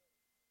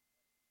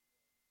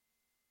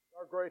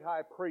Our great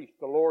high priest,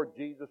 the Lord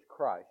Jesus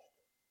Christ,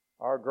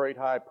 our great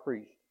high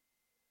priest.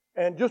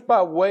 And just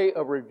by way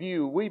of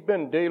review, we've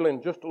been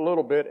dealing just a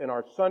little bit in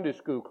our Sunday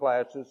school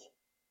classes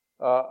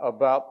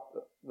about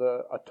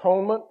the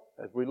atonement,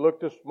 as we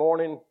looked this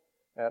morning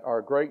at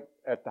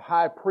the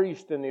high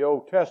priest in the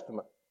Old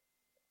Testament.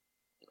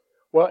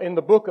 Well, in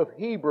the book of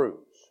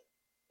Hebrews,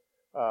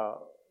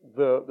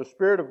 the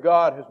Spirit of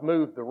God has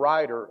moved the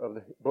writer of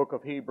the book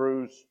of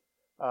Hebrews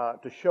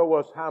to show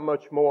us how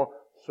much more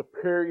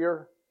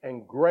superior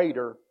and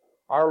greater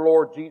our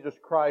Lord Jesus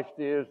Christ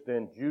is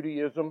than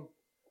Judaism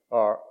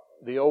or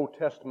the Old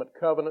Testament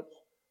covenants,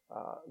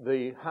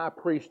 the high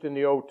priest in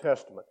the Old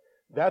Testament.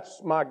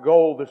 That's my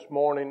goal this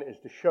morning, is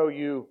to show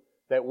you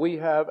that we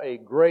have a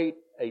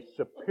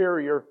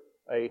superior,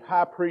 a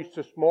high priest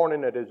this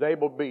morning that is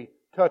able to be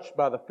touched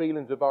by the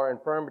feelings of our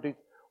infirmities,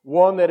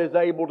 one that is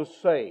able to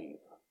save.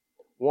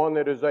 One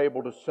that is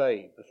able to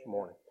save this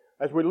morning.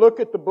 As we look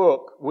at the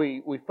book,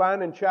 we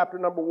find in chapter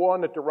number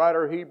 1 that the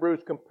writer of Hebrews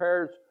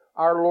compares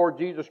our Lord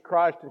Jesus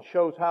Christ and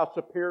shows how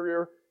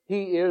superior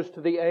He is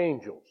to the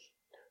angels.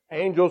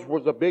 Angels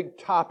was a big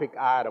topic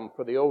item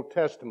for the Old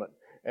Testament.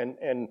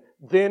 And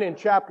then in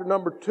chapter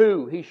number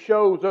 2, He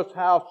shows us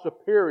how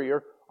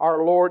superior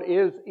our Lord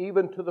is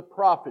even to the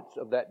prophets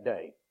of that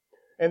day.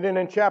 And then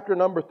in chapter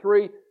number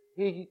 3,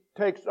 He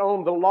takes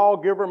on the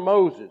lawgiver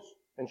Moses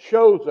and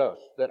shows us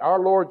that our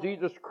Lord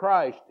Jesus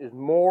Christ is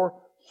more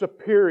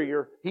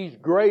superior. He's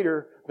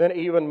greater than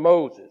even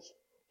Moses.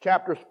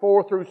 Chapters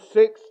 4 through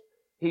 6,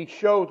 He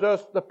shows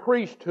us the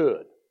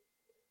priesthood.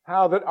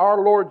 How that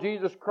our Lord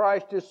Jesus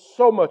Christ is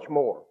so much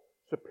more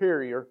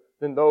superior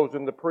than those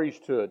in the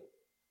priesthood.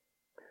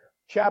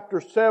 Chapter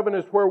 7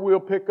 is where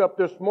we'll pick up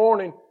this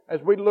morning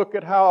as we look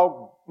at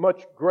how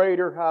much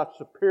greater, how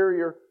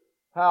superior,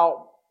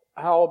 how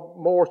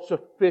more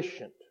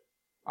sufficient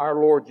our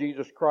Lord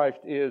Jesus Christ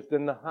is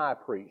than the high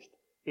priest,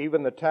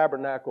 even the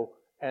tabernacle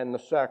and the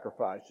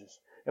sacrifices.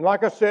 And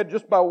like I said,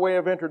 just by way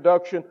of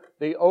introduction,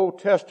 the Old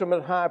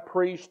Testament high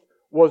priest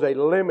was a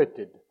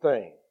limited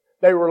thing.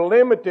 They were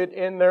limited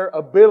in their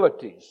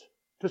abilities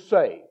to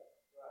save.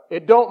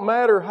 It don't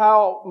matter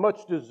how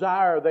much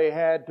desire they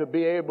had to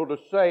be able to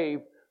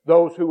save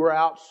those who were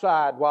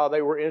outside while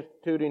they were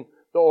instituting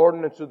the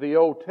ordinance of the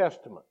Old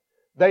Testament.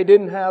 They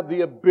didn't have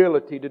the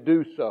ability to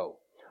do so.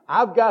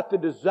 I've got the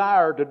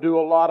desire to do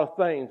a lot of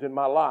things in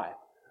my life.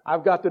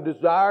 I've got the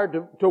desire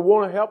to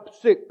want to help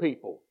sick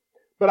people.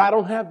 But I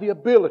don't have the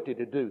ability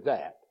to do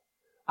that.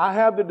 I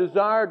have the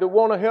desire to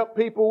want to help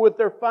people with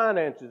their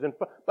finances,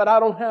 but I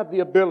don't have the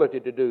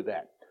ability to do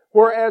that.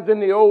 Whereas in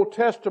the Old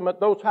Testament,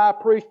 those high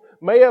priests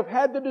may have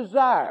had the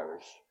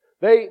desires.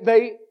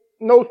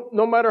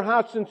 No matter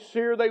how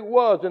sincere they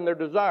was in their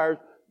desires,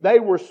 they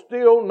were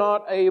still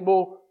not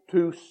able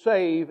to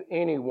save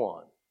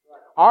anyone.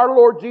 Our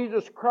Lord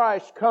Jesus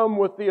Christ come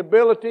with the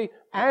ability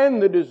and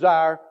the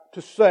desire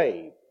to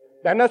save.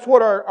 And that's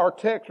what our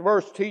text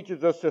verse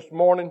teaches us this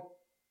morning,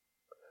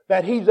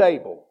 that He's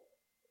able.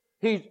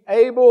 He's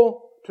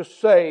able to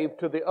save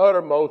to the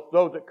uttermost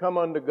those that come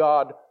unto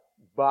God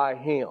by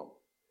Him.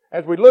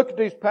 As we look at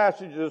these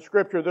passages of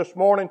Scripture this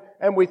morning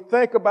and we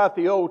think about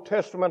the Old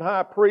Testament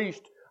high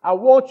priest, I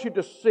want you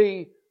to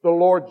see the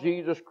Lord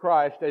Jesus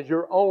Christ as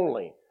your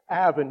only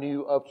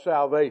avenue of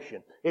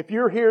salvation. If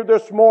you're here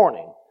this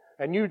morning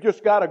and you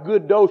just got a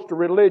good dose of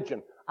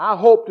religion, I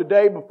hope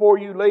today before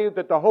you leave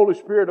that the Holy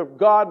Spirit of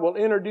God will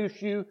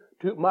introduce you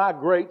to my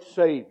great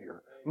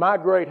Savior, my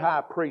great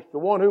high priest, the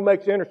one who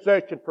makes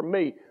intercession for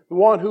me, the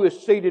one who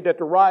is seated at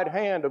the right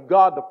hand of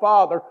God the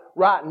Father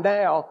right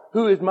now,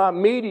 who is my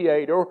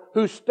mediator,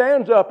 who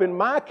stands up in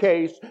my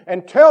case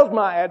and tells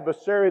my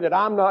adversary that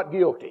I'm not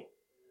guilty,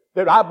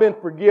 that I've been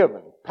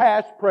forgiven.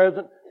 Past,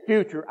 present,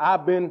 future,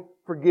 I've been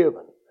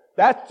forgiven.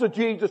 That's the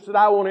Jesus that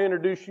I want to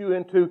introduce you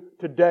into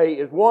today,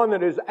 is one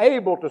that is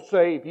able to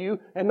save you,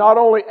 and not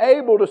only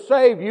able to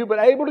save you, but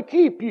able to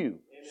keep you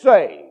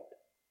saved.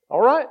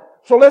 All right?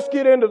 So let's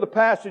get into the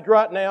passage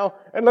right now,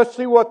 and let's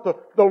see what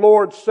the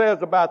Lord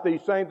says about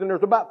these things. And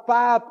there's about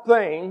 5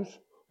 things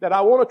that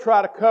I want to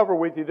try to cover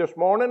with you this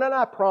morning, and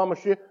I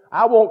promise you,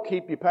 I won't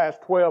keep you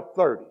past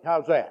 12:30.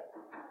 How's that?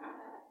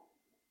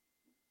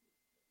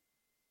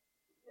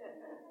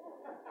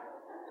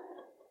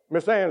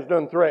 Miss Ann's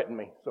done threatened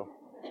me, so...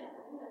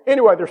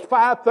 Anyway, there's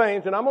 5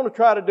 things, and I'm going to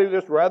try to do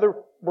this rather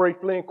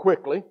briefly and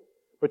quickly.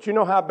 But you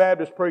know how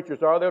Baptist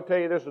preachers are. They'll tell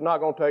you this is not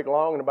going to take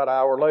long, and about an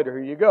hour later,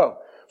 here you go.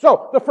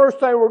 So, the first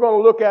thing we're going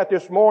to look at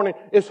this morning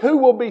is who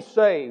will be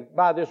saved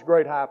by this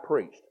great high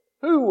priest.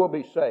 Who will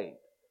be saved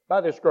by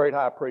this great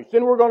high priest?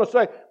 Then we're going to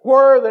say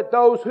where that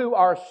those who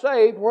are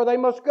saved, where they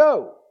must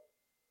go.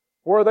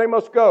 Where they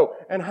must go.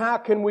 And how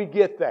can we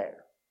get there?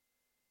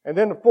 And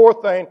then the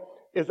fourth thing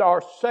is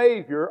our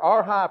Savior,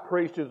 our high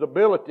priest, His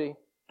ability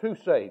to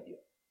save you.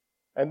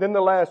 And then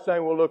the last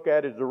thing we'll look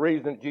at is the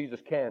reason that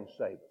Jesus can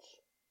save us.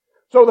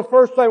 So the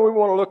first thing we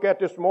want to look at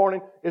this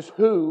morning is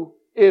who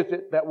is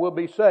it that will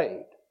be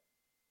saved?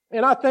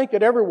 And I think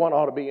that everyone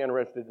ought to be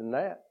interested in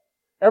that.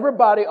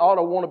 Everybody ought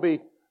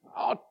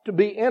to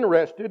be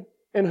interested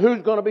in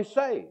who's going to be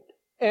saved.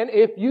 And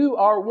if you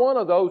are one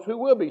of those who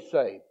will be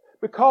saved,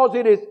 because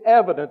it is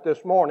evident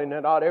this morning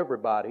that not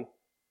everybody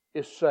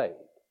is saved.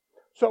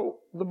 So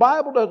the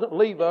Bible doesn't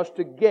leave us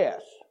to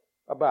guess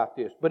about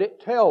this, but it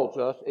tells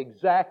us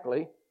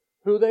exactly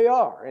who they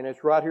are. And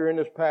it's right here in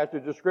this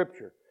passage of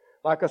Scripture.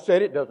 Like I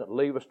said, it doesn't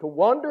leave us to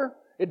wonder.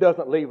 It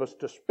doesn't leave us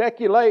to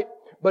speculate,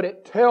 but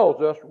it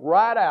tells us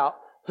right out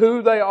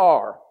who they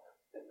are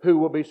who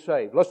will be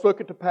saved. Let's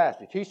look at the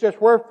passage. He says,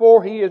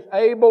 wherefore He is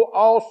able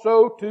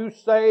also to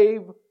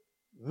save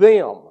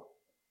them.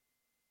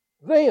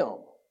 Them.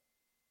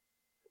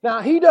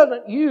 Now, He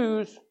doesn't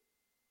use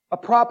a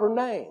proper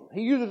name.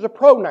 He uses a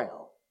pronoun.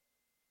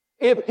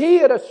 If He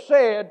had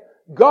said,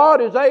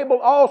 God is able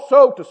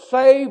also to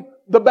save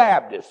the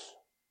Baptists,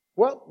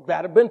 well,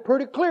 that would have been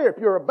pretty clear. If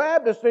you're a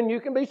Baptist, then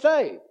you can be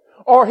saved.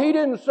 Or He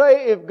didn't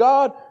say, if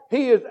God,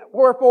 He is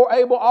wherefore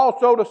able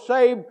also to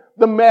save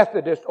the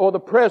Methodists or the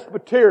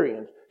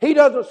Presbyterians. He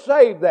doesn't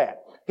say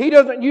that. He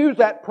doesn't use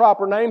that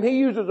proper name. He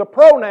uses a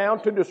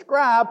pronoun to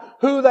describe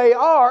who they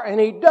are, and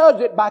He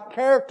does it by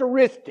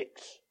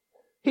characteristics.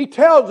 He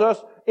tells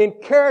us in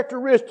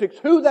characteristics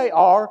who they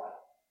are,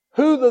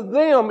 who the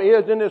them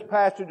is in this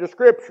passage of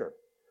Scripture.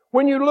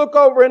 When you look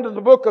over into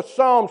the book of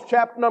Psalms,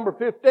 chapter number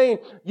 15,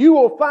 you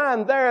will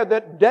find there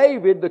that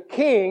David, the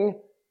king,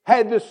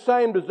 had this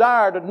same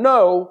desire to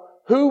know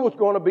who was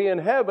going to be in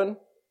heaven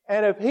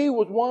and if he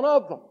was one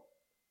of them.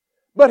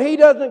 But he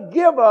doesn't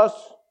give us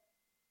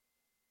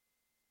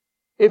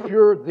if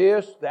you're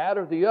this, that,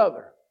 or the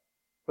other.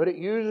 But it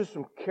uses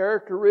some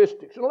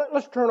characteristics. And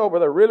let's turn over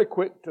there really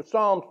quick to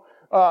Psalms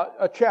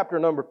chapter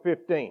number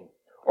 15.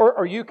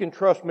 Or you can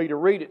trust me to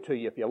read it to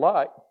you if you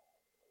like.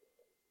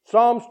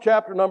 Psalms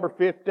chapter number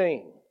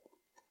 15.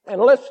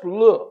 And let's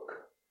look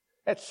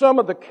at some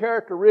of the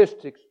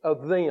characteristics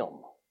of them.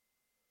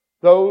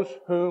 Those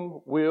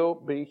whom will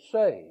be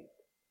saved.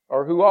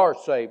 Or who are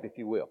saved, if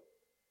you will.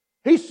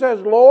 He says,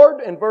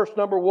 Lord, in verse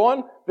number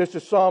 1, this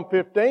is Psalm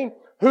 15,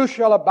 who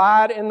shall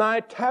abide in Thy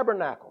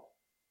tabernacle?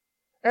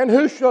 And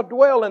who shall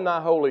dwell in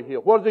Thy holy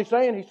hill? What is He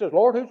saying? He says,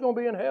 Lord, who's going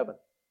to be in heaven?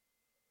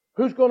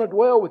 Who's going to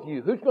dwell with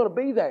You? Who's going to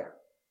be there?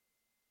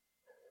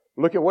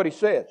 Look at what He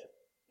says.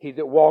 He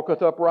that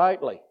walketh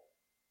uprightly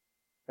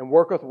and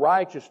worketh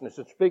righteousness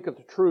and speaketh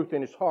the truth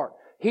in his heart.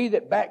 He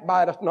that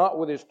backbiteth not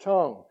with his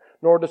tongue,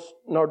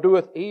 nor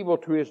doeth evil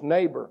to his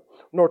neighbor,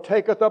 nor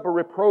taketh up a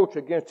reproach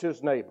against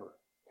his neighbor,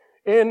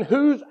 in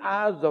whose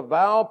eyes the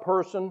vile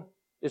person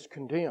is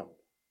condemned.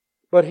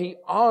 But he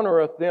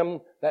honoreth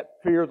them that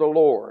fear the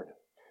Lord.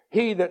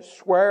 He that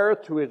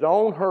sweareth to his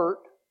own hurt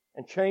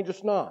and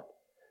changeth not.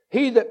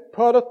 He that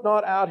putteth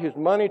not out his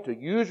money to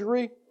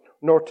usury,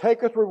 nor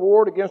taketh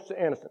reward against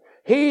the innocent.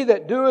 He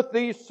that doeth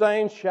these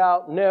things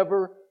shall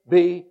never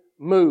be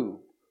moved.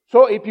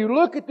 So if you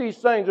look at these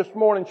things this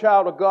morning,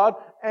 child of God,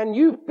 and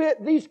you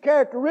fit these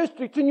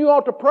characteristics, then you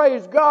ought to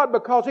praise God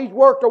because He's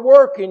worked a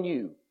work in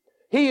you.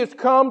 He has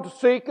come to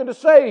seek and to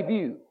save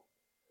you.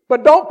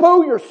 But don't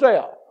fool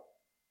yourself.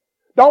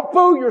 Don't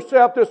fool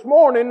yourself this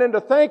morning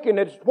into thinking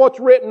it's what's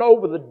written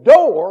over the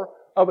door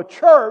of a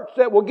church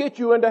that will get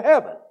you into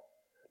heaven.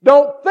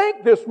 Don't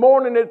think this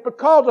morning it's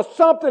because of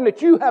something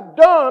that you have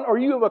done or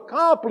you have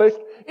accomplished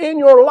in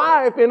your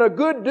life in a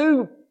good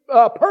do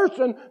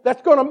person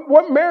that's going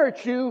to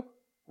merit you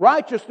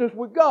righteousness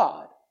with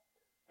God.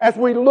 As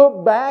we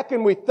look back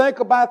and we think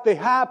about the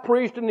high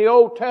priest in the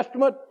Old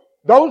Testament,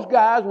 those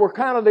guys were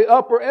kind of the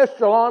upper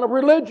echelon of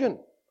religion.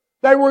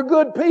 They were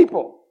good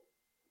people.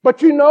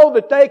 But you know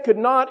that they could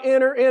not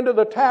enter into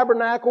the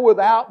tabernacle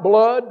without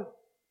blood.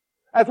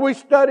 As we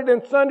studied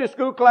in Sunday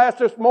school class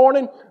this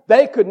morning,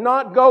 they could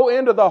not go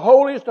into the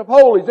holiest of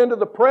holies, into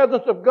the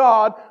presence of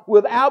God,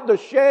 without the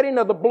shedding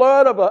of the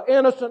blood of an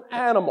innocent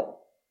animal.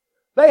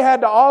 They had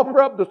to offer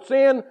up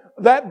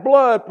that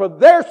blood for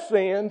their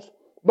sins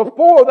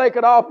before they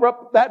could offer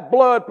up that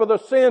blood for the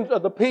sins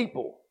of the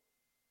people.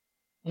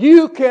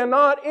 You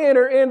cannot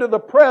enter into the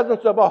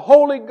presence of a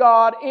holy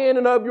God in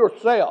and of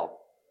yourself.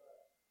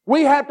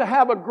 We have to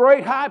have a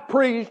great high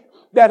priest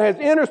that has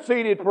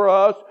interceded for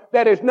us,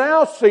 that is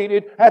now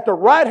seated at the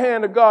right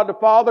hand of God the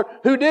Father,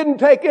 who didn't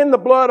take in the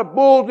blood of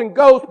bulls and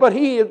goats, but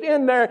He is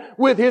in there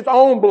with His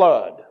own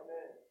blood.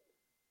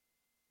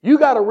 You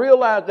got to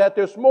realize that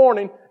this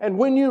morning, and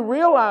when you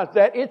realize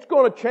that, it's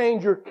going to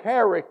change your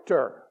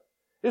character.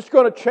 It's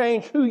going to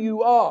change who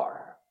you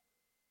are.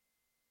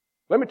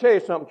 Let me tell you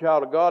something,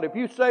 child of God. If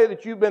you say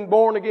that you've been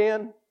born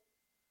again,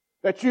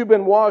 that you've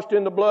been washed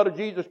in the blood of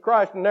Jesus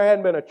Christ, and there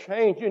hadn't been a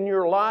change in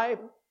your life,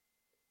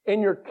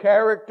 in your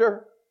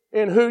character,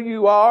 in who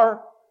you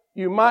are,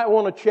 you might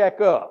want to check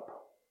up.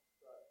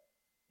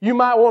 You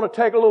might want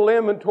to take a little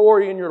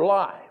inventory in your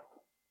life.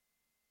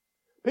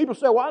 People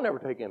say, well, I never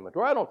take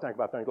inventory. I don't think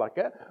about things like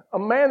that. A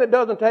man that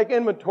doesn't take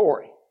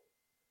inventory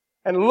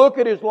and look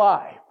at his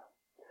life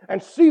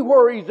and see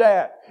where he's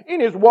at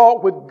in his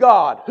walk with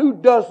God, who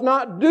does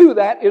not do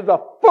that is a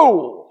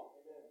fool.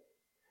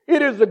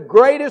 It is the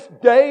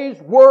greatest day's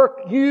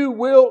work you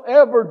will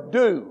ever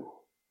do.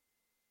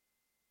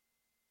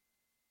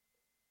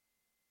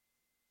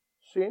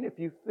 Seeing if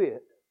you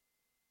fit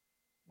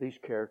these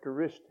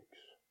characteristics.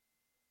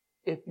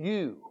 If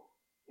you,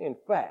 in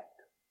fact,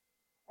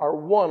 are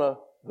one of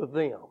the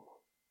them,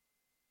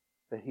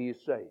 that He is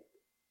saved.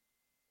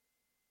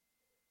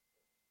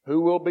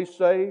 Who will be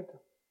saved?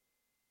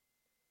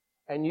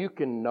 And you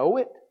can know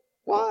it?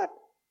 What?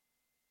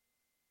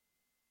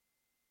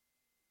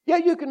 Yeah,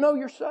 you can know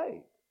you're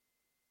saved.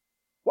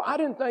 Well, I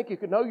didn't think you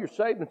could know you're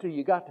saved until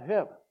you got to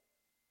heaven.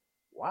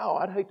 Wow,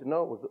 I'd hate to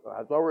know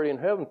I was already in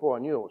heaven before I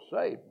knew I was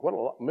saved. What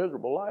a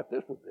miserable life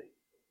this would be.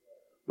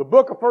 The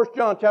book of 1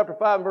 John chapter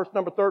 5 and verse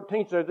number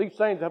 13 says, "These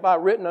things have I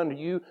written unto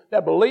you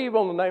that believe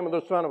on the name of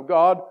the Son of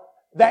God,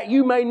 that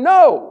you may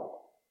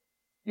know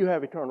you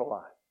have eternal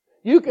life."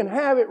 You can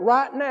have it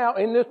right now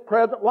in this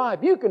present life.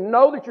 You can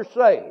know that you're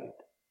saved.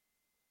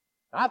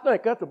 I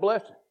think that's a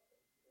blessing.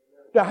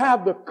 To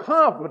have the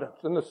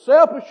confidence and the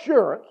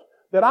self-assurance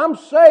that I'm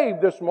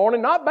saved this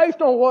morning, not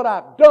based on what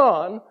I've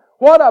done,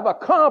 what I've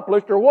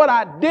accomplished, or what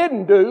I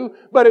didn't do,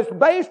 but it's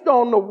based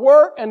on the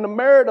work and the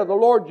merit of the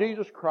Lord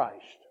Jesus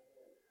Christ.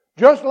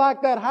 Just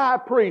like that high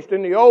priest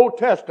in the Old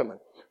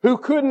Testament who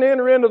couldn't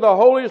enter into the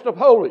holiest of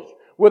holies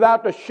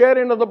without the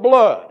shedding of the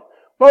blood.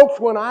 Folks,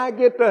 when I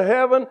get to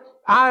heaven,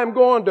 I am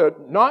going to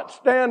not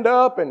stand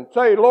up and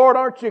say, "Lord,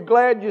 aren't you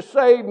glad you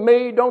saved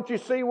me? Don't you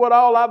see what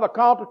all I've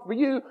accomplished for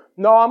you?"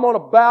 No, I'm going to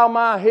bow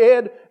my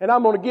head and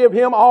I'm going to give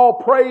Him all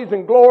praise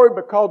and glory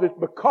because it's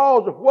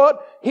because of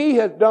what He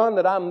has done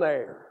that I'm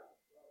there.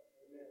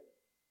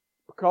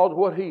 Because of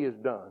what He has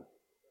done.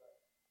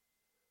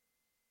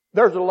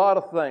 There's a lot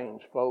of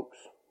things, folks,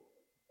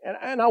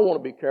 and I want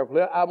to be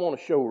careful. I want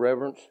to show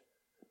reverence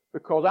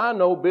because I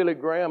know Billy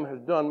Graham has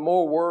done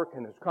more work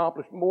and has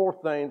accomplished more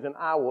things than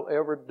I will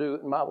ever do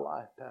in my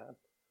lifetime.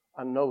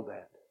 I know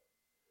that.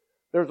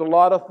 There's a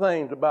lot of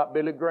things about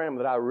Billy Graham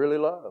that I really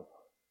love.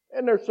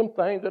 And there's some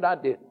things that I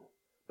didn't.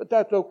 But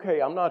that's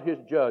okay. I'm not his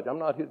judge. I'm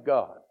not his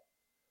God.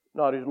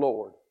 Not his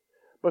Lord.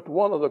 But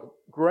one of the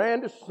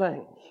grandest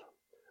things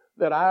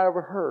that I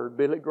ever heard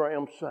Billy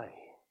Graham say,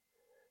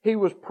 he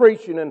was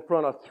preaching in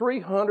front of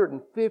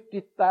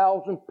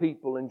 350,000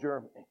 people in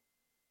Germany.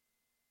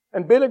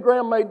 And Billy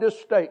Graham made this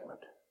statement.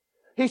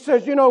 He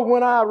says, "You know,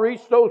 when I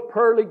reach those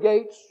pearly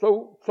gates,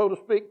 so to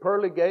speak,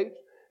 pearly gates,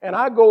 and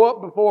I go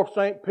up before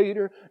St.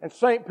 Peter, and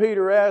St.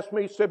 Peter asked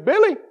me, he said,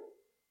 'Billy,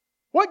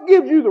 what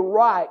gives you the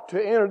right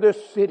to enter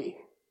this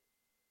city?'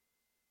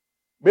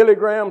 Billy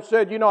Graham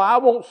said, 'You know, I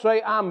won't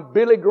say I'm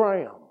Billy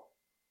Graham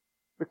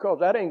because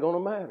that ain't going to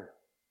matter.'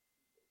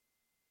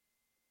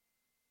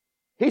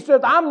 He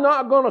says, 'I'm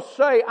not going to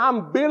say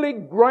I'm Billy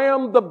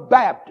Graham the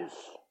Baptist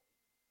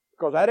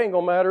because that ain't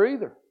going to matter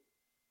either.'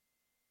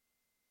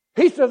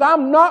 He says,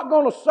 'I'm not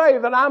going to say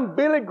that I'm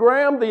Billy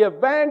Graham the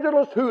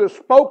evangelist who has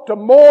spoke to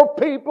more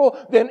people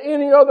than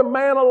any other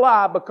man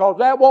alive because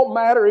that won't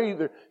matter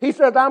either.' He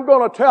says, 'I'm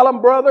going to tell them,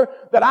 brother,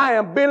 that I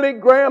am Billy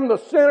Graham the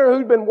sinner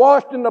who's been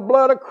washed in the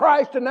blood of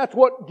Christ, and that's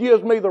what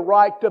gives me the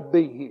right to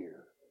be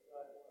here.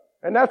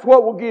 And that's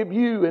what will give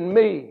you and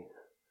me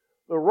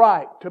the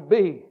right to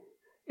be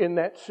in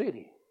that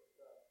city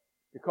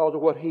because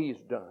of what He's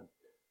done.'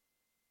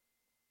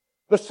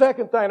 The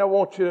second thing I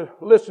want you to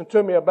listen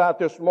to me about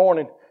this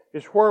morning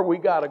is where we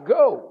got to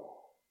go.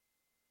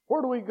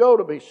 Where do we go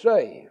to be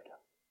saved?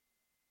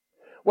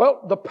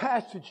 Well, the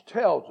passage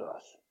tells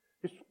us.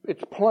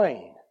 It's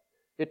plain.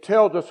 It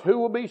tells us who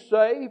will be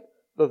saved,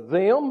 the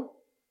them,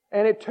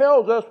 and it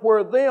tells us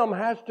where them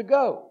has to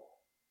go.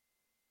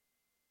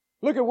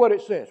 Look at what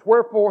it says.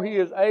 "Wherefore He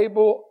is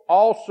able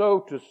also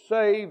to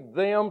save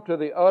them to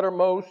the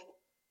uttermost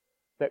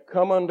that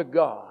come unto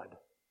God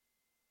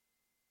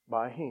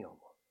by Him."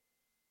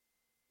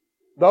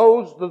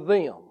 Those, the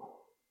them.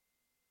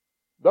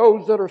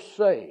 Those that are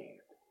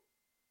saved.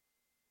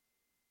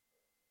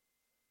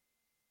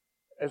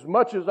 As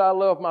much as I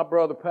love my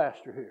brother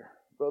pastor here,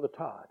 Brother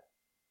Todd,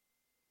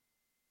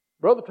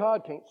 Brother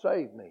Todd can't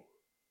save me.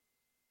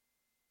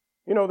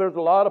 You know, there's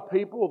a lot of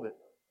people that,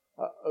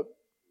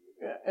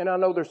 and I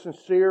know they're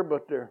sincere,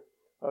 but they're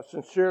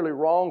sincerely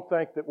wrong,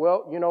 think that,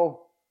 well, you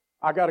know,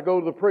 I got to go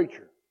to the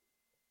preacher.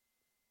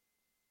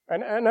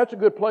 And that's a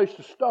good place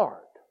to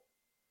start.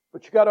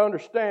 But you got to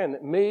understand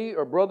that me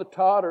or Brother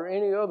Todd or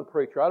any other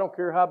preacher, I don't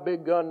care how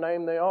big gun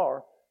name they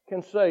are,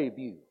 can save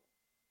you.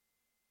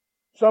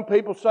 Some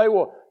people say,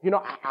 well, you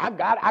know, I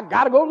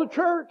got to go to the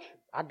church.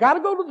 I got to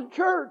go to the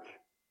church.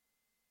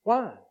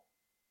 Why?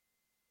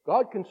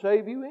 God can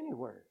save you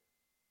anywhere.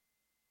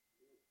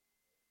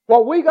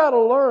 What we got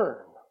to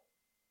learn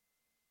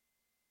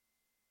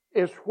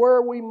is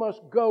where we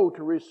must go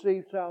to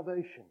receive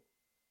salvation.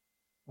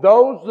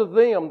 Those of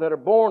them that are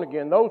born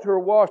again, those who are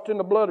washed in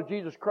the blood of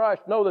Jesus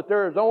Christ, know that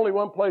there is only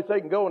one place they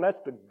can go, and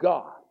that's to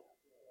God.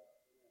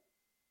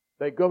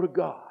 They go to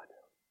God.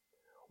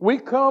 We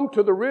come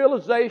to the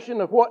realization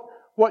of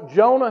what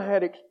Jonah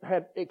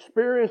had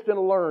experienced and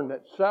learned,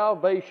 that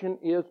salvation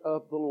is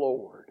of the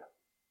Lord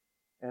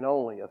and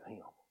only of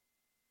Him.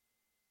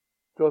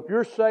 So if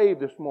you're saved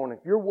this morning,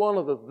 if you're one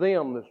of the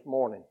them this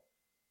morning,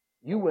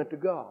 you went to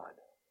God.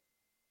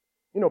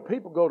 You know,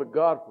 people go to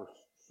God for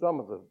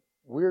some of the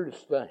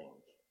weirdest things.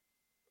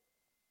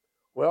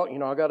 Well,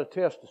 I got a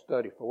test to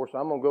study for, so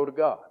I'm going to go to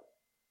God.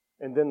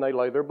 And then they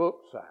lay their book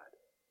aside.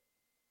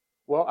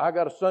 Well, I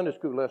got a Sunday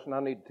school lesson I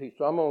need to teach,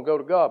 so I'm going to go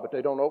to God, but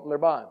they don't open their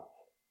Bibles.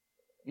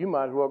 You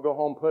might as well go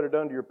home, put it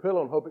under your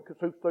pillow, and hope it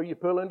suits through your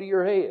pillow into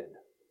your head.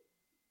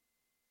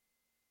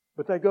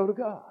 But they go to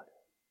God.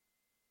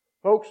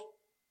 Folks,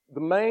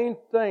 the main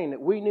thing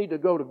that we need to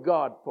go to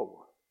God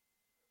for,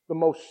 the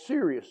most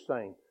serious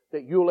thing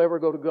that you'll ever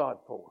go to God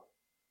for,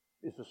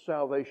 is the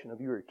salvation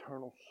of your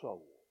eternal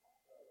soul.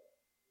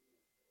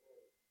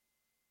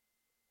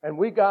 And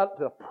we got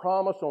the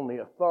promise on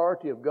the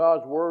authority of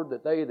God's Word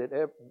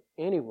that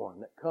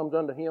anyone that comes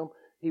unto Him,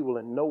 He will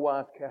in no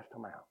wise cast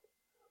them out.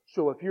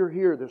 So if you're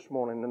here this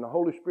morning and the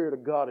Holy Spirit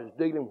of God is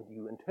dealing with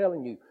you and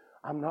telling you,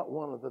 I'm not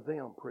one of the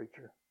them,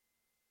 preacher.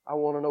 I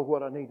want to know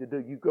what I need to do.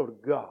 You go to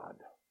God.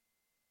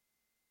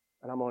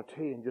 And I'm going to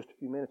tell you in just a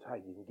few minutes how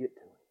you can get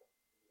to Him.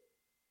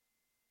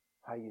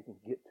 How you can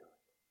get to Him.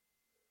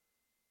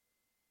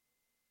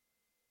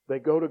 They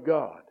go to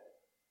God.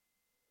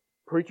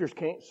 Preachers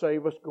can't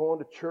save us. Going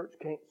to church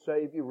can't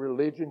save you.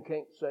 Religion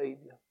can't save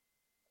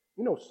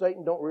you.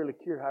 Satan don't really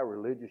care how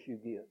religious you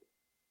get.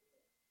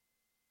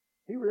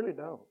 He really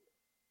don't.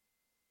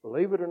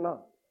 Believe it or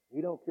not,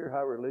 he don't care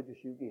how religious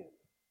you get.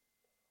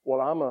 Well,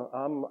 I'm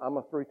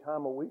a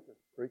 3-time-a-week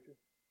preacher.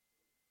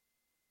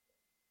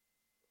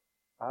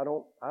 I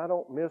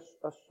don't miss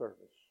a service.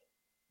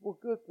 Well,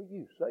 good for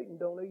you. Satan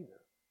don't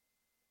either.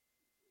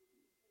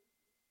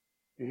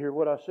 You hear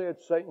what I said?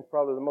 Satan's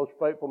probably the most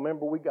faithful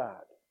member we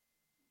got.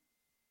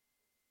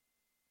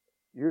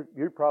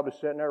 You're probably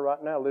sitting there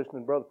right now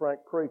listening to Brother Frank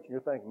preach, and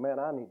you're thinking, man,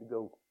 I need to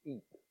go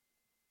eat.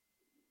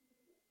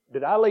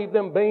 Did I leave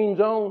them beans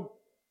on?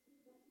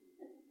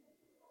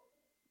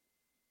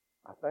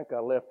 I think I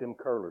left them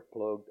curlers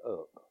plugged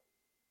up.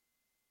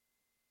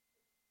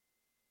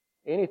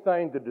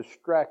 Anything to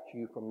distract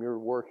you from your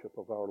worship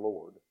of our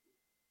Lord,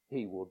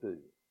 He will do.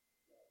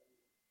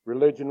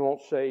 Religion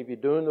won't save you.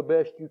 Doing the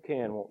best you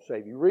can won't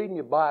save you. Reading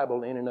your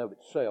Bible in and of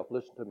itself,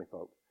 listen to me,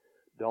 folks.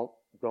 Don't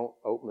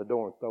open the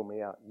door and throw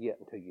me out yet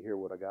until you hear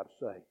what I got to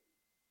say.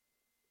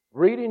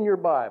 Reading your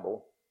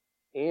Bible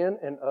in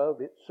and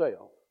of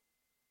itself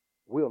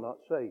will not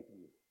save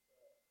you.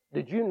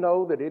 Did you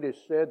know that it is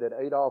said that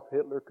Adolf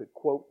Hitler could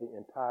quote the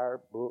entire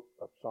book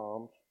of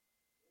Psalms?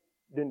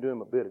 Didn't do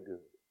him a bit of good.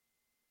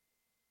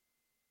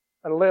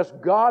 Unless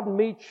God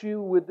meets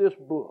you with this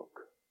book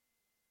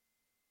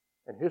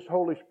and His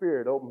Holy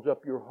Spirit opens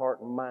up your heart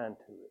and mind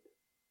to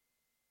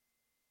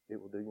it,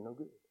 it will do you no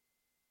good.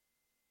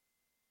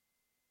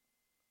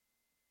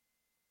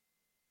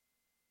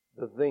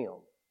 Them,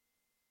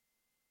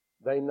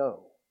 they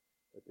know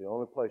that the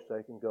only place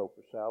they can go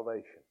for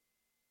salvation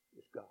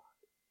is God.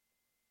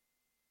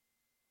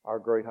 Our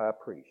great high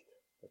priest,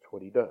 that's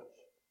what He does.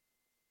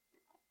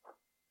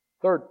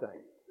 Third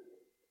thing,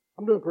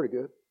 I'm doing pretty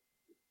good.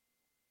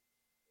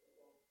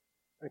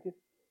 Thank you.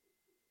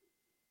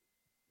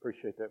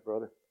 Appreciate that,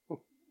 brother.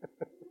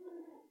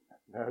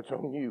 Now it's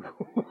on you.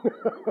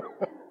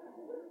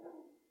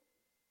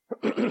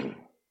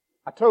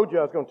 I told you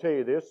I was going to tell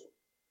you this.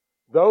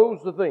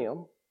 Those of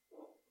them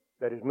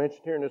that is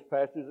mentioned here in this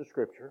passage of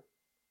Scripture,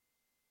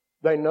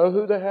 they know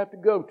who they have to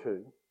go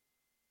to,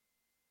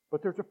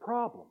 but there's a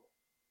problem.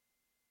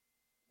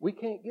 We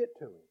can't get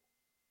to Him.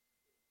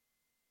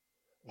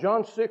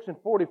 John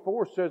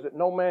 6:44 says that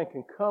no man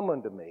can come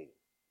unto me.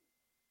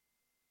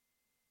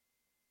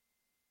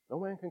 No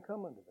man can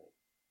come unto me.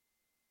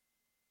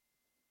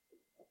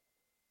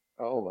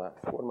 Oh my,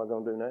 what am I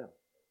going to do now?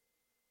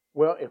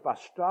 Well, if I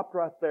stopped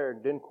right there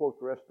and didn't quote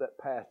the rest of that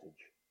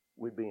passage,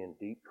 we'd be in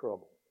deep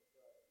trouble.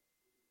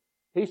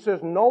 He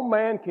says, no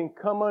man can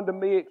come unto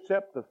me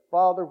except the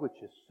Father which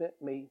has sent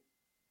me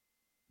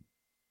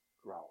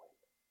draw him.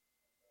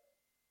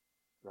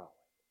 Draw him.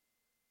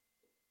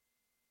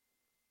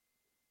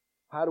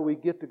 How do we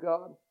get to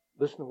God?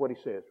 Listen to what He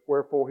says.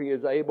 Wherefore He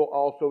is able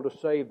also to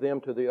save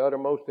them to the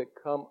uttermost that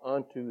come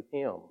unto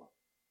Him.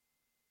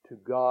 To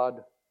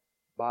God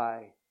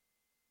by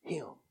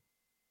Him.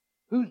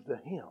 Who's the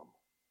Him?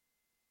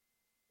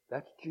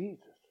 That's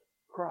Jesus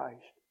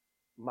Christ,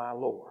 my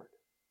Lord.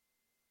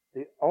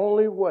 The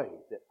only way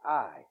that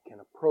I can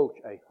approach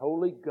a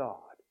holy God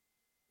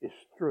is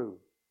through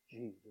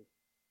Jesus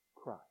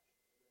Christ.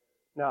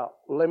 Now,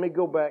 let me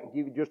go back and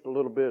give you just a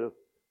little bit of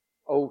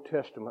Old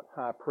Testament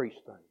high priest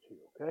things here,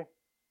 okay?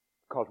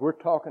 Because we're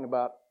talking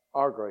about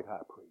our great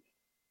high priest.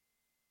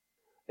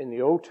 In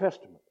the Old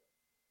Testament,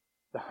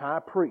 the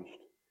high priest,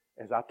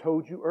 as I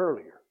told you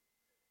earlier,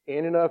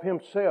 in and of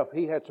himself,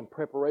 he had some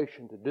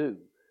preparation to do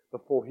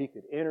before he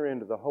could enter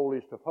into the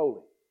holiest of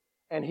holies.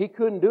 And he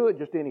couldn't do it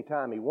just any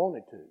time he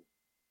wanted to.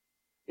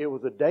 It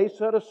was a day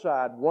set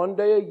aside, one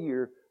day a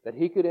year, that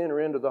he could enter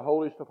into the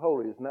holiest of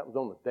holies, and that was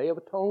on the Day of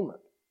Atonement.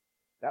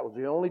 That was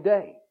the only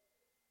day.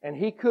 And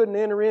he couldn't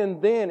enter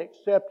in then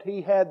except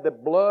he had the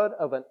blood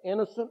of an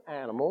innocent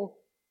animal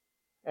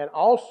and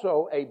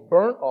also a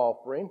burnt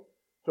offering.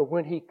 So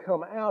when he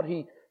come out,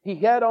 he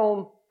had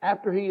on,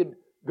 after he had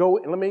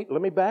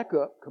let me back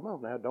up. Come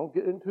on now, don't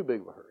get in too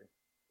big of a hurry.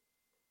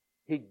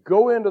 he'd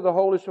go into the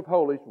holiest of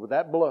holies with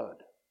that blood.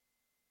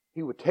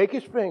 He would take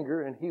his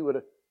finger and he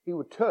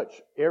would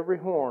touch every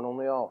horn on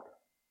the altar.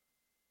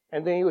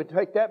 And then he would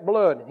take that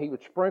blood and he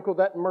would sprinkle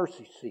that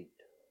mercy seat.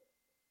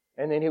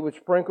 And then he would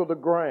sprinkle the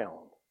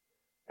ground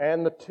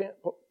and the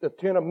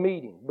tent of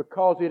meeting,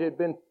 because it had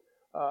been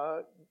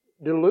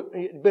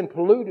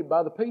polluted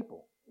by the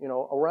people,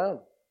 around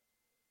him.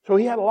 So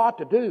he had a lot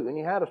to do, and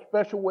he had a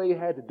special way he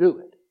had to do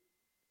it.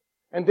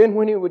 And then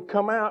when he would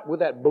come out with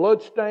that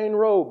blood-stained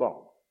robe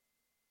on,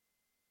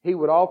 he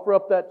would offer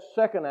up that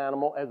second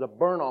animal as a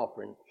burnt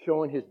offering,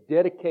 showing his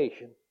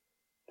dedication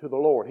to the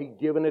Lord. He'd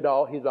given it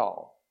all, his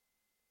all.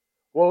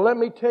 Well, let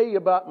me tell you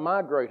about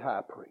my great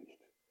high priest.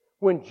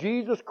 When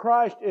Jesus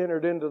Christ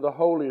entered into the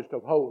holiest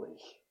of holies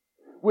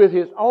with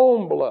his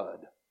own blood,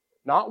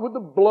 not with the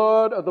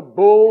blood of the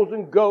bulls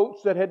and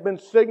goats that had been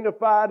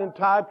signified in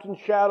types and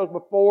shadows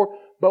before,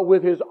 but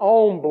with his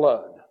own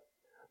blood.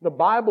 The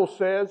Bible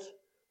says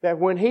that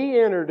when he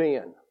entered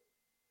in,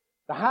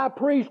 the high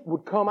priest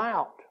would come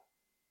out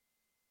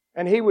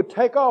and he would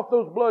take off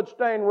those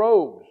blood-stained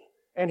robes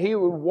and he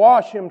would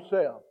wash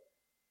himself.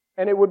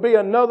 And it would be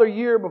another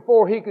year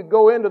before he could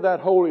go into that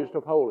holiest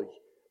of holies.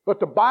 But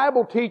the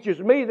Bible teaches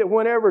me that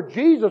whenever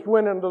Jesus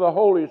went into the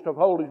holiest of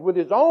holies with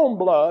his own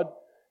blood,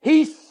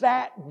 he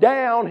sat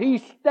down, he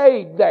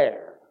stayed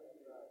there.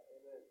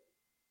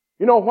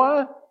 You know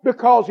why?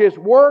 Because his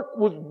work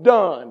was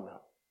done.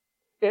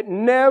 It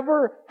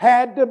never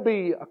had to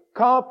be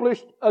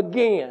accomplished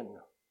again.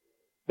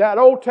 That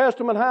Old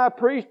Testament high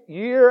priest,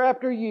 year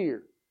after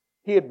year,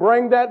 he'd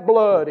bring that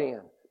blood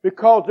in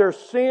because their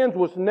sins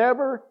was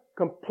never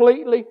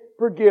completely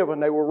forgiven.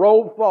 They were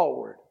rolled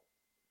forward.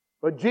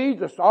 But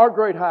Jesus, our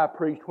great high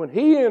priest, when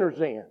he enters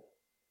in,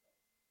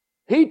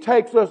 he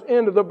takes us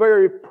into the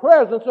very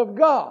presence of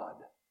God.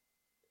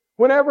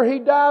 Whenever he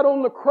died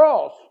on the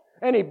cross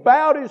and he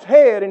bowed his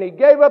head and he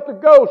gave up the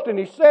ghost and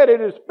he said, "It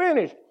is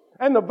finished,"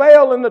 and the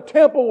veil in the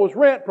temple was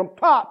rent from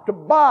top to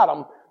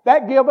bottom,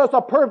 that gives us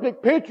a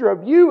perfect picture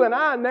of you and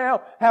I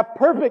now have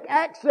perfect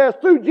access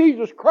through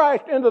Jesus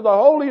Christ into the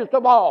holiest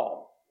of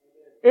all,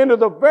 into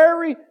the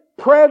very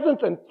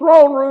presence and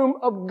throne room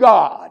of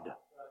God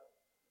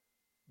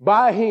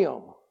by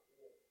him.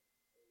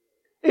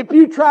 If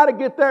you try to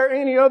get there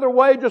any other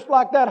way, just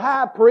like that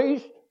high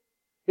priest,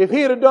 if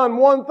he had done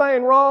one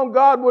thing wrong,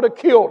 God would have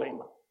killed him.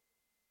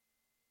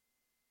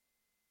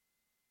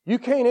 You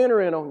can't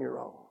enter in on your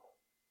own.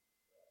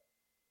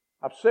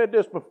 I've said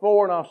this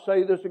before and I'll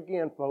say this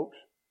again, folks.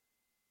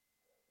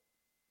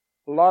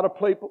 A lot of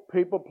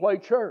people play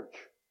church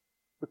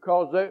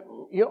because they,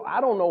 I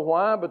don't know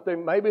why, but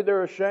maybe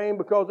they're ashamed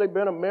because they've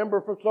been a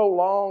member for so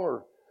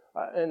long,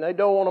 and they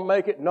don't want to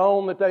make it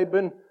known that they've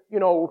been,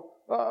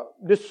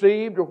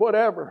 deceived or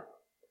whatever.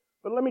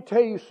 But let me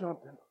tell you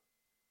something,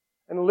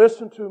 and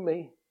listen to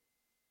me.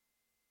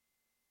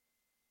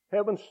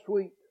 Heaven's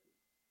sweet.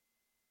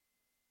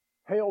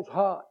 Hell's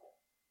hot.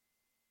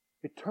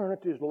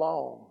 Eternity's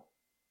long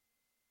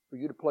for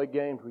you to play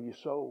games with your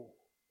soul.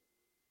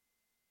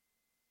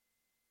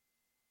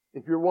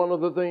 If you're one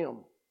of them,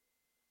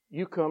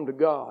 you come to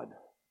God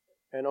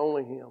and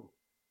only Him.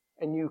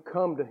 And you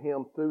come to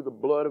Him through the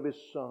blood of His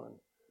Son,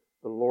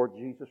 the Lord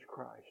Jesus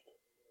Christ.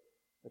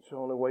 That's the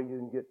only way you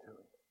can get to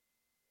Him.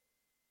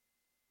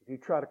 If you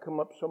try to come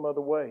up some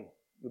other way,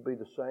 you'll be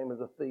the same as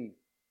a thief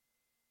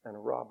and a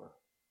robber.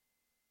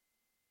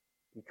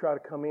 If you try to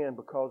come in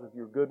because of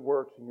your good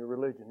works and your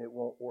religion, it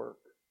won't work.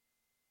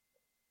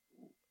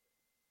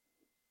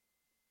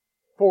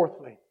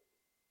 Fourthly,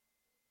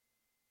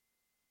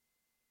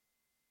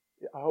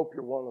 I hope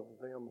you're one of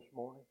them this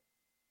morning.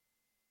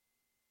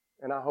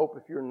 And I hope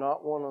if you're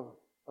not one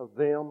of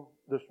them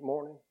this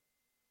morning,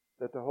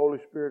 that the Holy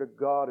Spirit of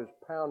God is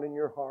pounding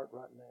your heart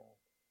right now,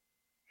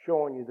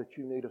 showing you that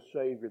you need a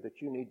Savior,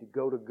 that you need to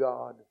go to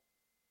God,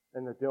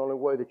 and that the only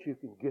way that you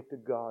can get to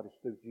God is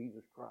through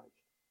Jesus Christ.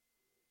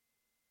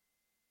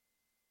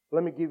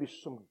 Let me give you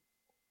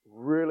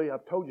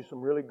I've told you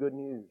some really good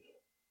news.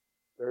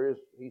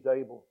 He's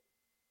able.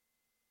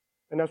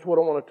 And that's what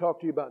I want to talk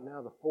to you about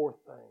now. The fourth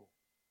thing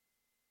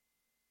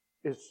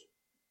is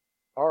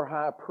our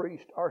high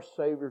priest, our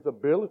Savior's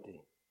ability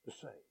to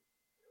save.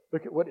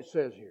 Look at what it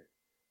says here.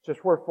 It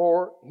says,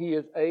 "Wherefore He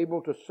is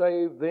able to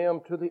save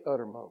them to the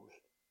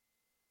uttermost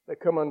that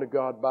come unto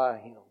God by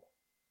Him."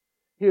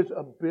 His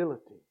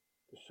ability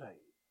to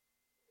save.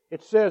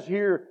 It says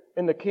here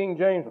in the King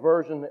James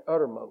Version, the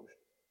uttermost.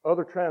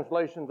 Other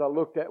translations I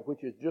looked at,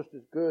 which is just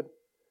as good,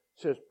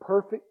 says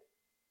perfect.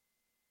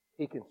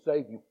 He can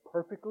save you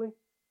perfectly.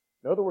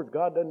 In other words,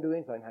 God doesn't do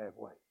anything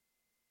halfway.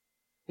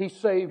 He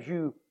saves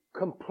you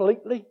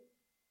completely.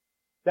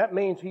 That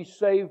means He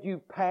saved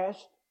you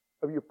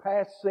of your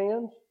past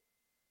sins,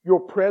 your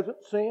present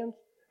sins,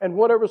 and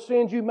whatever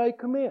sins you may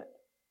commit.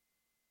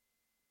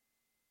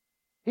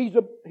 He's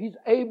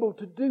able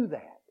to do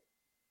that.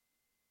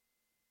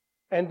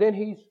 And then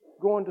He's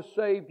going to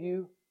save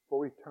you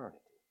for eternity.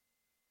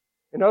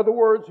 In other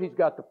words, He's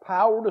got the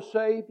power to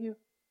save you,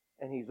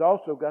 and He's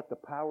also got the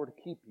power to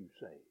keep you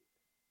saved.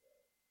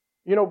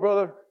 You know,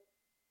 brother,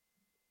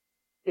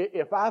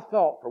 If I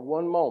thought for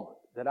one moment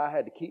that I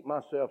had to keep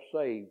myself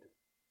saved,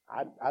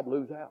 I'd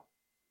lose out.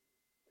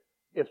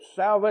 If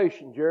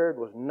salvation, Jared,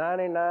 was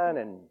 99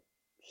 and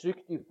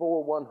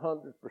 64,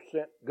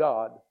 100%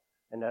 God,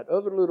 and that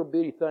other little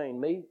bitty thing,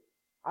 me,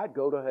 I'd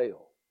go to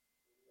hell.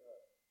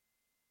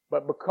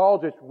 But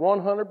because it's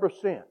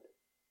 100%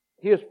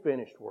 His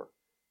finished work,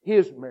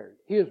 His merit,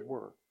 His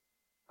work,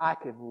 I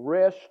can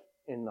rest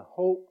in the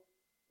hope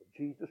of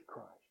Jesus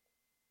Christ.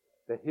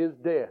 That His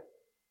death,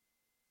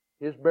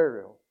 His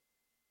burial,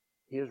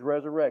 His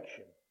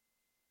resurrection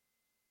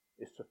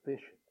is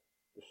sufficient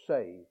to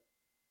save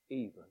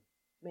even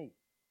me.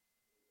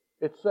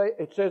 It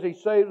says He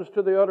saves us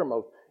to the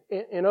uttermost.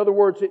 In other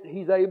words,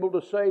 He's able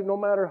to save no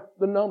matter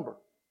the number.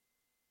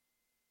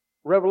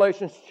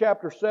 Revelation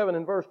chapter 7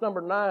 and verse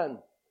number 9,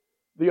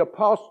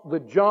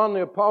 John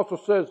the Apostle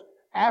says,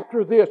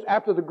 after this,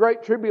 after the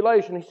great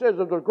tribulation, he says,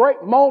 of the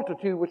great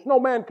multitude which no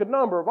man could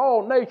number, of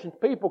all nations,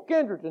 people,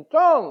 kindreds, and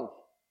tongues.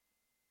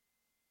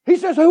 He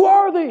says, who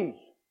are these?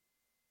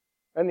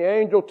 And the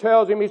angel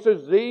tells him, he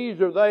says,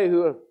 these are they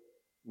who have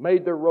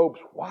made their robes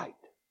white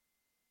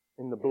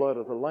in the blood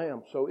of the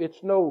Lamb. So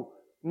it's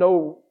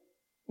no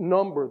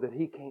number that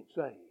He can't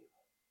save.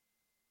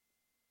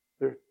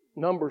 Their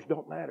numbers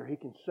don't matter. He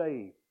can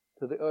save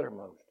to the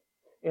uttermost.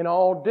 In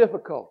all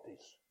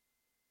difficulties.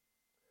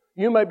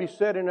 You may be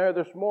sitting there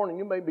this morning,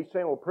 you may be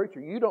saying, well, preacher,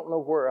 you don't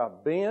know where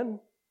I've been.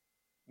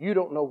 You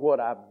don't know what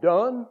I've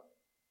done.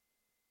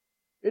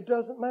 It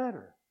doesn't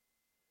matter.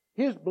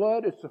 His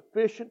blood is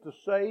sufficient to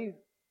save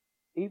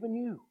even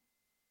you.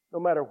 No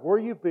matter where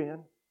you've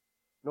been,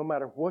 no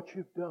matter what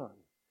you've done.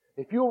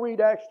 If you'll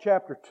read Acts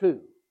chapter 2,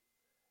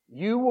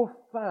 you will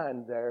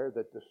find there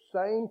that the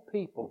same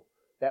people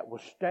that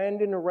was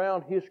standing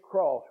around His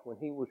cross when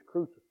He was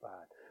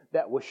crucified,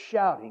 that was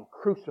shouting,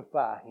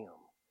 crucify Him.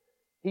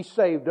 He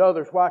saved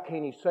others. Why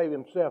can't He save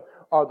Himself?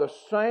 Are the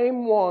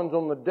same ones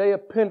on the day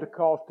of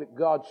Pentecost that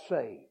God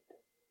saved.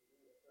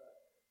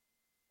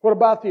 What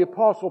about the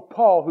Apostle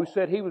Paul, who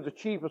said he was the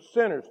chief of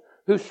sinners,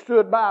 who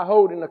stood by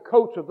holding the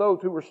coats of those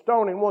who were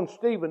stoning one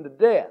Stephen to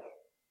death,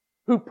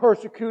 who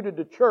persecuted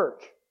the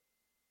church?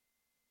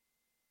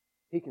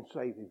 He can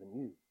save even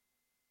you.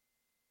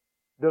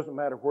 Doesn't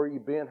matter where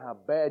you've been, how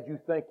bad you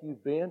think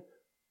you've been,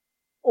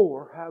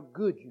 or how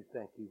good you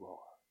think you are.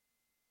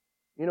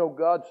 You know,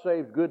 God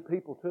saves good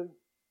people too.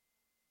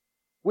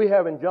 We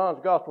have in John's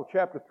Gospel,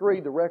 chapter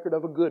 3, the record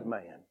of a good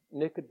man,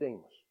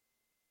 Nicodemus.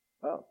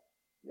 Oh,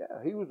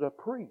 yeah, he was a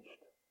priest.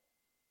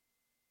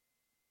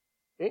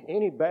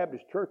 Any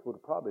Baptist church would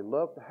have probably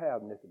loved to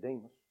have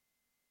Nicodemus.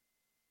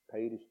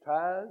 Paid his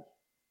tithes,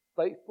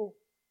 faithful,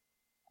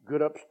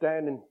 good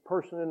upstanding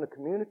person in the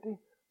community,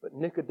 but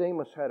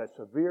Nicodemus had a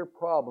severe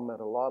problem that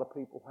a lot of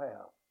people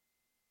have.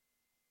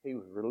 He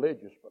was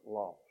religious but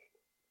lost.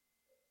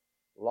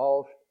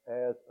 Lost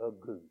as a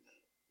goose.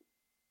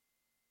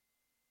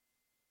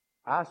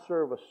 I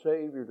serve a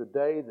Savior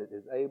today that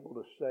is able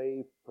to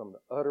save from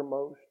the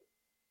uttermost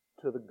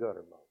to the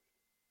guttermost.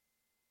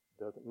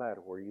 Doesn't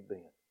matter where you've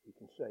been. He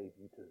can save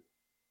you too.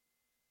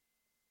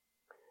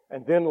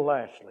 And then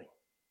lastly,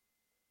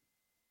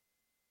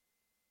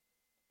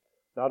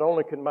 not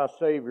only can my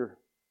Savior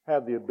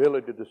have the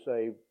ability to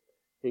save,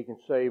 He can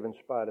save in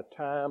spite of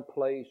time,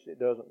 place, it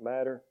doesn't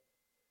matter.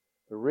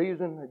 The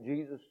reason that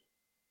Jesus,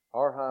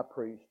 our high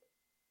priest,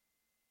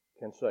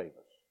 can save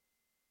us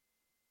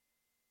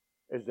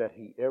is that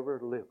He ever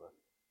liveth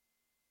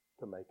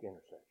to make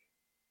intercession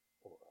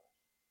for us.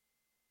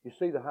 You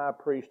see, the high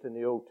priest in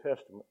the Old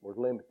Testament was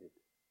limited.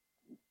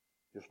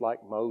 Just like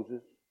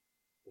Moses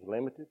was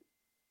limited,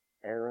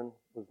 Aaron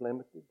was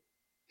limited,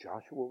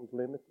 Joshua was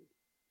limited.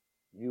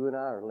 You and I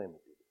are limited.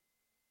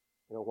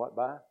 You know what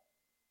by?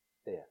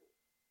 Death.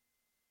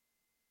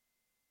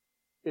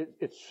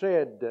 It's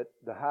said that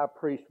the high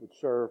priest would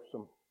serve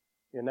some,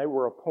 and they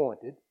were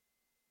appointed,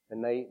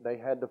 and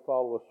they had to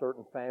follow a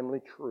certain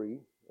family tree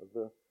of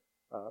the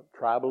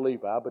tribe of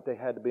Levi, but they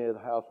had to be in the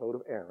household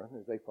of Aaron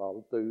as they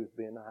followed through as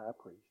being the high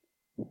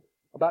priest.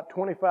 About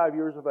 25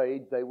 years of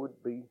age, they would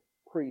be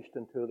priest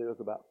until they was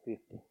about 50.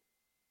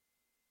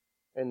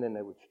 And then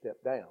they would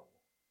step down.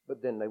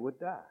 But then they would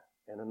die,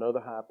 and another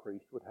high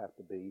priest would have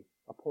to be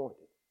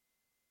appointed.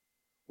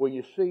 Well,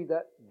 you see,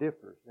 that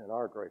differs in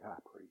our great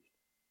high priest.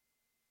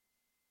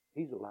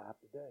 He's alive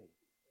today.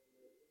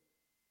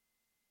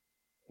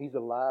 He's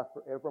alive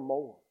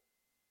forevermore.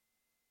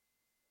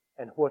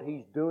 And what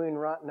He's doing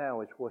right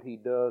now is what He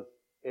does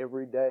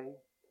every day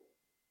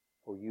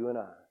for you and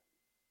I.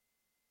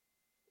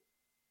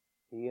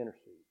 He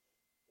intercedes.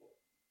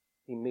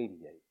 He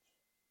mediates.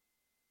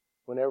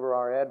 Whenever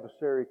our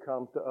adversary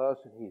comes to us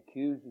and he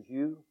accuses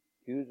you,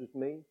 accuses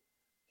me,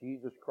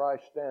 Jesus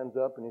Christ stands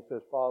up and He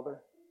says,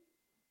 Father,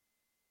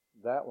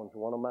 that one's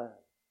one of mine.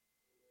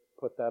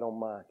 Put that on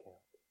my account.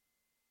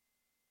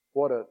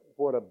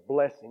 What a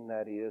blessing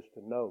that is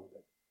to know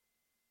that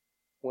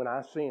when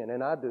I sin,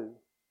 and I do,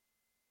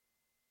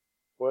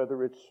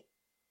 whether it's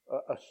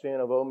a sin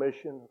of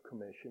omission or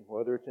commission,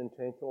 whether it's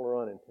intentional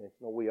or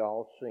unintentional, we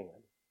all sin.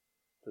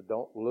 So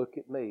don't look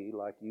at me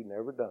like you've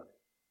never done it.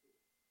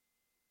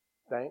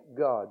 Thank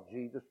God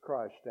Jesus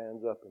Christ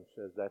stands up and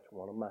says, that's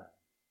one of mine.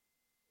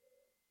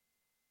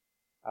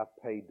 I've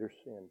paid their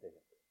sin debt.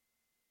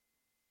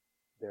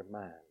 They're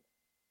mine.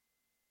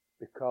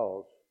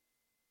 Because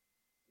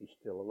He's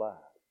still alive.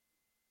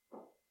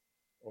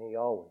 And He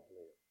always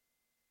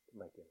lived to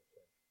make intercession.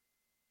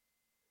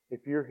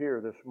 If you're here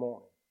this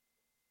morning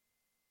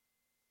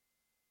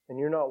and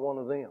you're not one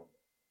of them,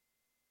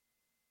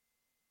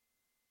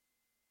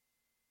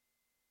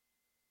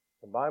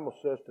 the Bible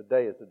says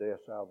today is the day of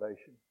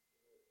salvation.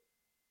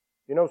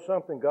 You know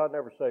something? God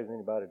never saves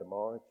anybody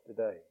tomorrow. It's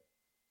today.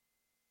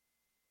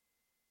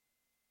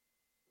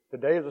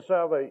 Today is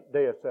the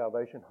day of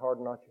salvation.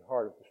 Harden not your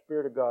heart. If the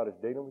Spirit of God is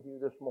dealing with you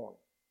this morning,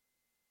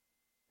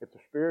 if the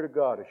Spirit of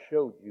God has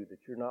showed you that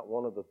you're not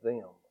one of the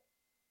them,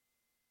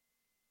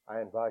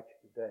 I invite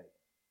you today.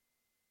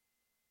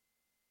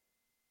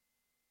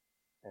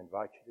 I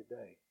invite you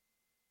today.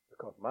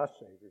 Because my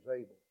Savior's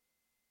able.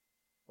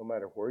 No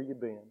matter where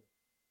you've been,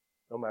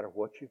 no matter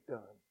what you've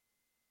done,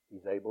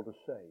 He's able to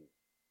save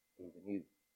even you.